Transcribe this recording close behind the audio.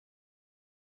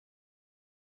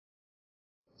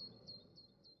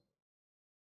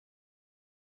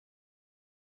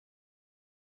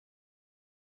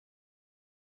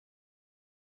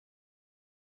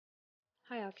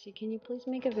Hi Oksie, can you please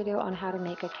make a video on how to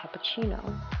make a cappuccino?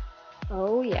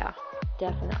 Oh yeah,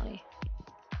 definitely.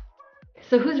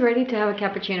 So who's ready to have a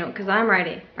cappuccino? Because I'm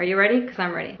ready. Are you ready? Because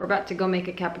I'm ready. We're about to go make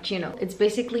a cappuccino. It's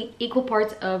basically equal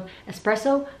parts of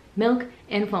espresso, milk,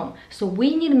 and foam. So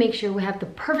we need to make sure we have the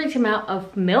perfect amount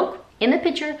of milk in the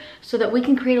pitcher so that we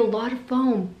can create a lot of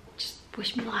foam.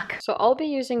 Wish me luck. So I'll be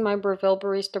using my Breville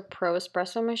Barista Pro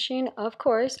Espresso Machine, of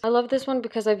course. I love this one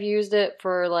because I've used it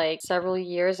for like several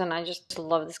years and I just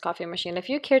love this coffee machine. If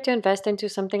you care to invest into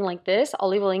something like this, I'll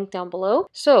leave a link down below.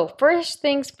 So first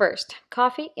things first,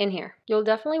 coffee in here. You'll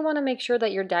definitely want to make sure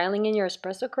that you're dialing in your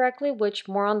espresso correctly, which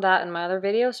more on that in my other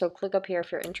video, so click up here if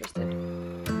you're interested.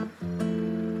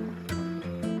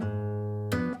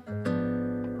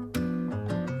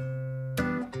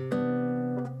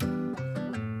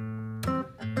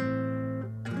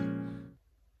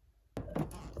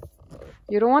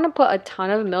 You don't want to put a ton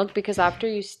of milk because after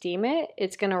you steam it,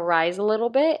 it's going to rise a little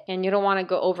bit and you don't want to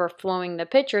go overflowing the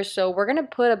pitcher. So we're going to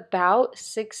put about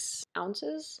 6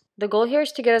 ounces. The goal here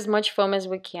is to get as much foam as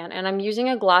we can, and I'm using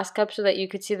a glass cup so that you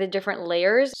could see the different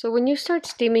layers. So when you start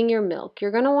steaming your milk,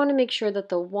 you're going to want to make sure that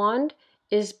the wand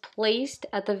is placed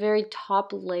at the very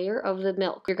top layer of the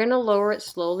milk. You're going to lower it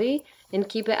slowly and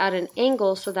keep it at an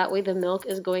angle so that way the milk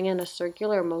is going in a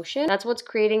circular motion. That's what's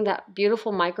creating that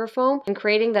beautiful microfoam and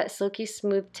creating that silky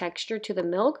smooth texture to the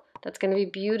milk that's going to be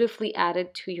beautifully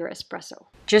added to your espresso.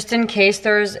 Just in case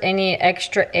there's any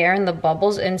extra air in the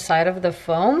bubbles inside of the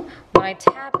foam, when I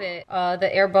tap it,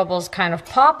 the air bubbles kind of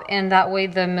pop, and that way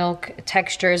the milk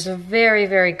texture is very,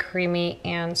 very creamy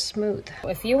and smooth.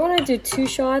 If you want to do 2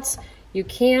 shots, you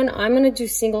can. I'm gonna do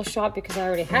single shot because I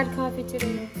already had coffee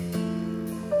today.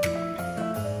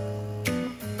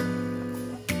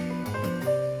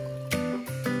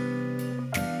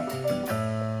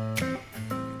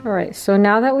 All right, so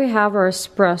now that we have our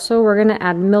espresso, we're gonna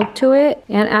add milk to it.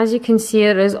 And as you can see,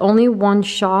 it is only 1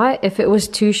 shot. If it was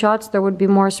 2 shots, there would be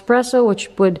more espresso, which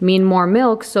would mean more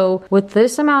milk. So with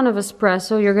this amount of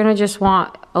espresso, you're gonna just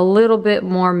want a little bit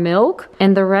more milk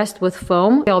and the rest with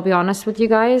foam. I'll be honest with you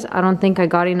guys, I don't think I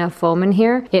got enough foam in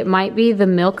here. It might be the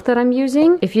milk that I'm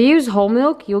using. If you use whole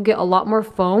milk, you'll get a lot more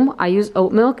foam. I use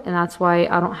oat milk, and that's why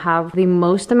I don't have the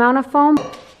most amount of foam.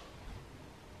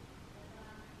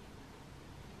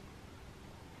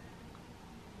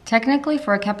 Technically,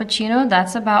 for a cappuccino,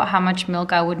 that's about how much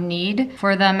milk I would need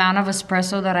for the amount of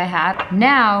espresso that I had.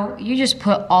 Now, you just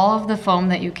put all of the foam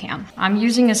that you can. I'm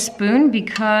using a spoon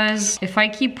because if I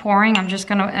keep pouring, I'm just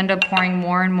gonna end up pouring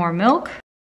more and more milk.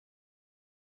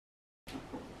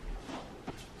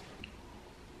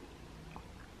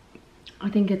 I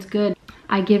think it's good.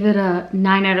 I give it a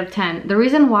 9 out of 10. The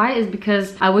reason why is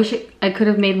because I wish I could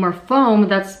have made more foam.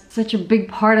 That's such a big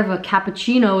part of a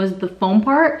cappuccino, is the foam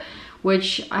part,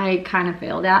 which I kind of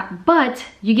failed at, but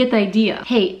you get the idea.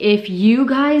 Hey, if you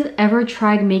guys ever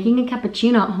tried making a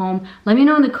cappuccino at home, let me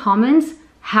know in the comments,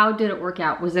 how did it work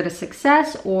out? Was it a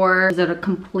success or was it a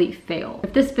complete fail?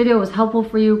 If this video was helpful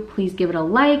for you, please give it a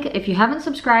like. If you haven't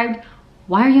subscribed,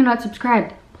 why are you not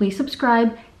subscribed? Please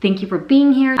subscribe. Thank you for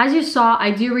being here. As you saw,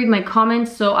 I do read my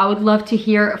comments, so I would love to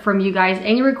hear from you guys.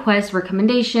 Any requests,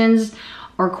 recommendations,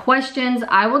 or questions,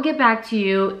 I will get back to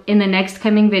you in the next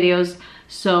coming videos.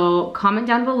 So comment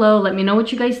down below, let me know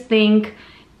what you guys think,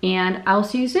 and I'll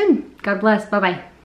see you soon. God bless, bye-bye.